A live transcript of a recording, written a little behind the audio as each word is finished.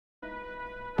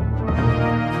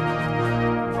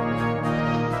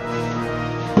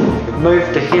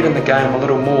moved ahead in the game a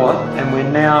little more, and we're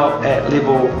now at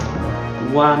level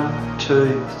 1,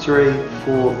 2, 3,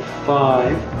 4,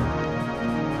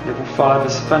 5. Level 5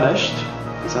 is finished.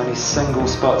 There's only single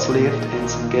spots left and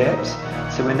some gaps.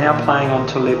 So we're now playing on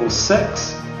to level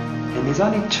 6, and there's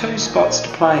only 2 spots to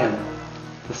play in.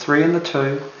 The 3 and the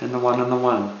 2, and the 1 and the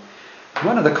 1.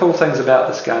 One of the cool things about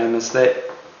this game is that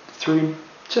through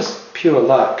just pure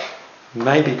luck,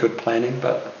 maybe good planning,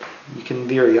 but you can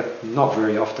not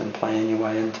very often plan your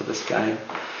way into this game,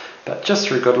 but just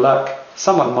through good luck,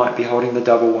 someone might be holding the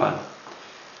double 1.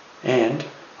 And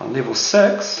on level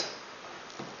 6,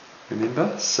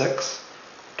 remember, 6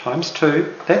 times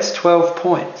 2, that's 12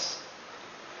 points.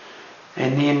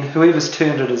 And then whoever's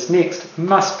turn it is next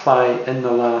must play in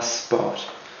the last spot.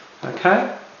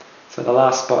 Okay? So the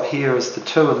last spot here is the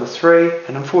 2 and the 3,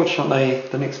 and unfortunately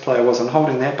the next player wasn't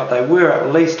holding that, but they were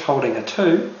at least holding a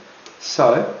 2,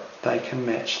 so they can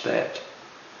match that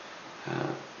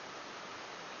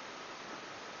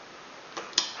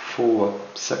for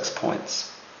 6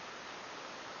 points.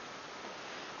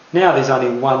 Now there's only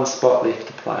 1 spot left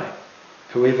to play.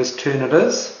 Whoever's turn it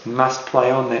is must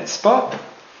play on that spot,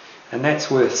 and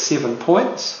that's worth 7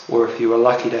 points, or if you were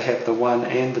lucky to have the 1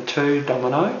 and the 2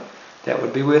 domino, that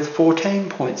would be worth 14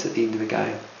 points at the end of the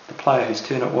game. The player whose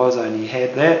turn it was only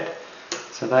had that,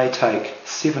 so they take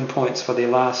 7 points for their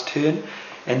last turn,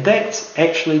 and that's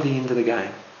actually the end of the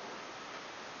game.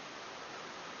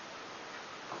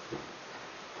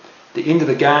 The end of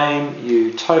the game,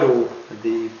 you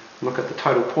look at the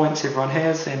total points everyone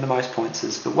has, and the most points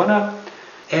is the winner,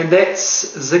 and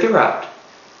that's Ziggurat.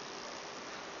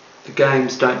 The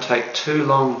games don't take too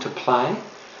long to play.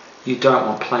 You don't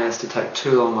want players to take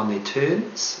too long on their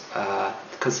turns,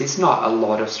 because there's not a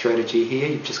lot of strategy here.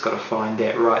 You've just got to find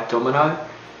that right domino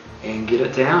and get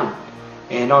it down.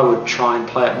 And I would try and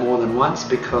play it more than once,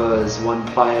 because one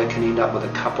player can end up with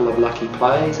a couple of lucky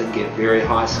plays and get very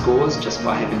high scores just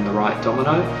by having the right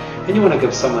domino. And you want to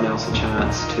give someone else a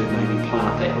chance to maybe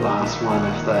plant that last one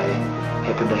if they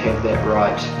happen to have that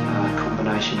right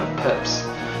combination of pips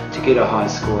to get a high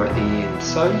score at the end.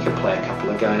 So you can play a couple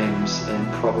of games in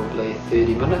probably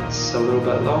 30 minutes, a little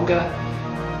bit longer,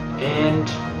 and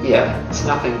yeah, it's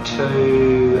nothing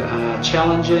too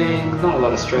challenging, not a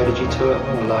lot of strategy to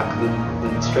it, more luck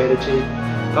than strategy,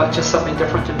 but just something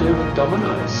different to do with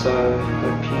dominoes. So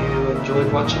hope you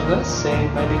enjoyed watching this,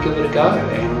 and maybe give it a go,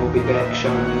 and we'll be back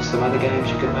showing you some other games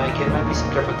you can make, and maybe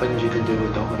some different things you can do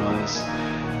with dominoes,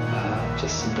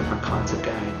 just some different kinds of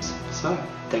games. So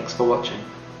thanks for watching.